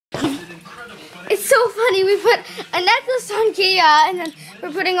It's so funny. We put a necklace on Kia, and then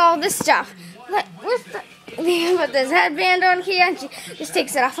we're putting all this stuff. Like, we put this headband on Kia, and she just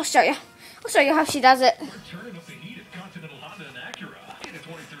takes it off. I'll show you. I'll show you how she does it.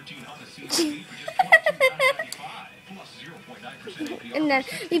 And then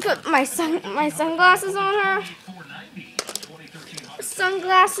we put my sunglasses on her.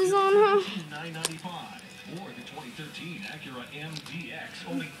 Sunglasses on her.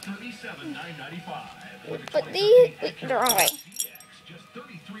 But these, wait, the wrong way.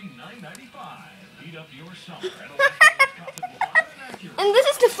 And this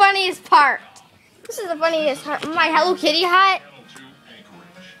is the funniest part. This is the funniest part. My Hello Kitty hat.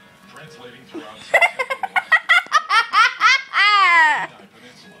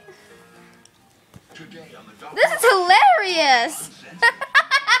 This is hilarious.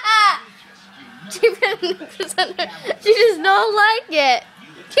 She does not like it.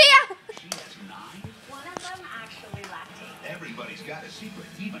 Kia! One of them actually lactates. Everybody's got a secret,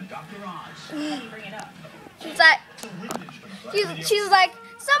 even Dr. Oz. Bring it up. She's like,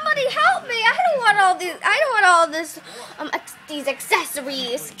 somebody help me! I don't want all these. I don't want all this. These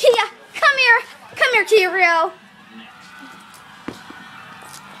accessories. Kia, come here, Kia Rio.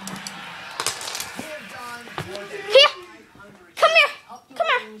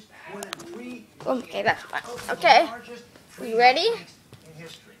 Okay, that's fine. Okay, you ready?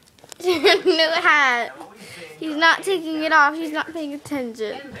 New hat. He's not taking it off. He's not paying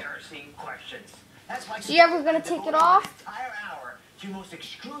attention. Embarrassing questions. Is she ever gonna take it off? Entire hour to most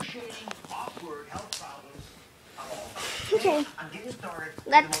excruciating, awkward health problems. Okay. I'm getting started.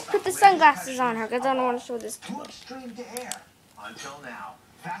 Let's put the sunglasses on her because I don't want to show this. Too extreme to air. Until now.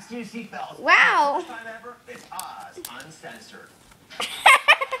 Fasten your seatbelts. Wow. First time ever, it's Oz uncensored.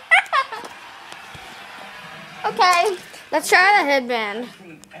 Okay, let's try the headband.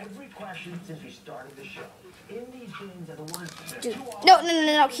 Every question since we started the show. In these games are the ones that are Dude. too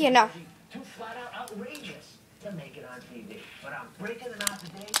No, Kia, no. too flat out outrageous to make it on TV. But I'm breaking them out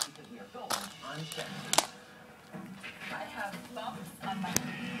today because we are going uncensored. I have bumps on my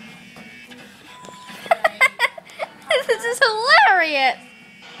This is hilarious.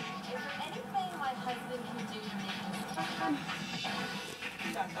 anything my husband can do to make me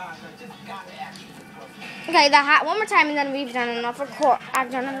Okay, the hat one more time, and then we've done enough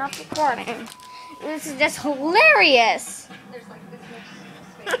I've done enough recording. This is just hilarious. there's like this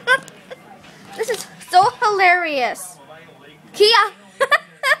much space. This is so hilarious. Kia.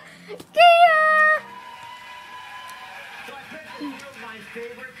 Kia. So I picked a few of my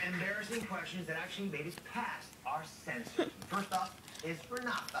favorite embarrassing questions that actually made it past our censor. First up is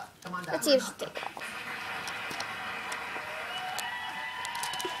Renata. Come on down. Let's see if she takes it off.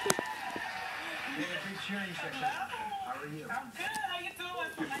 You're in a big cheering section. How are you? I'm good. How you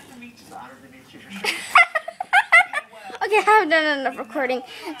doing? Nice to meet you. It's an honor to meet you. Okay, I haven't done enough recording.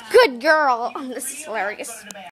 Good girl. This is hilarious.